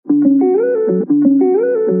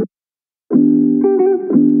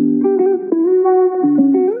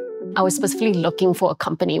I was specifically looking for a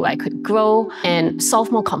company where I could grow and solve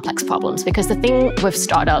more complex problems, because the thing with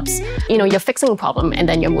startups, you're fixing a problem and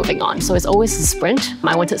then you're moving on. So it's always a sprint.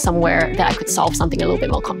 I wanted somewhere that I could solve something a little bit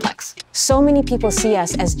more complex. So many people see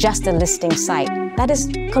us as just a listing site. That is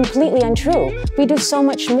completely untrue. We do so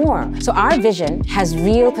much more. So our vision has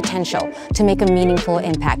real potential to make a meaningful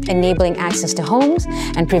impact, enabling access to homes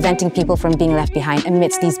and preventing people from being left behind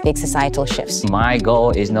amidst these big societal shifts. My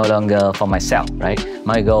goal is no longer for myself, right?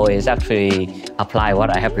 My goal is actually apply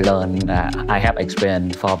what I have learned, I have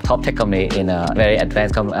experienced for top tech company in a very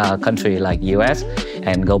advanced country like US,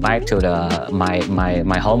 and go back to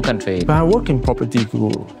my home country. When I work in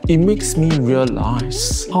PropertyGuru, it makes me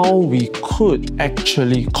realize how we could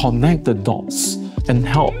actually connect the dots and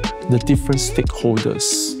help the different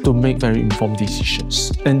stakeholders to make very informed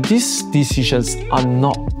decisions. And these decisions are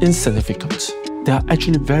not insignificant. They are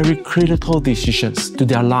actually very critical decisions to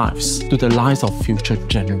their lives, to the lives of future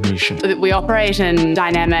generations. We operate in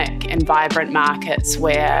dynamic and vibrant markets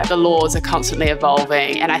where the laws are constantly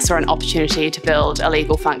evolving, and I saw an opportunity to build a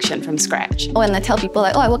legal function from scratch. When I tell people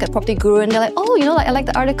I work at PropTech and they're like, I like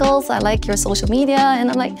the articles, I like your social media, and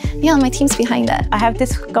I'm like, yeah, my team's behind that. I have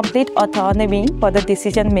this complete autonomy for the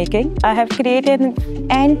decision making. I have created an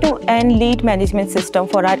end-to-end lead management system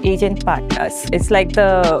for our agent partners. It's like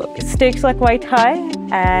the stakes are quite high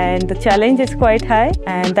and the challenge is quite high,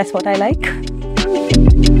 and that's what I like.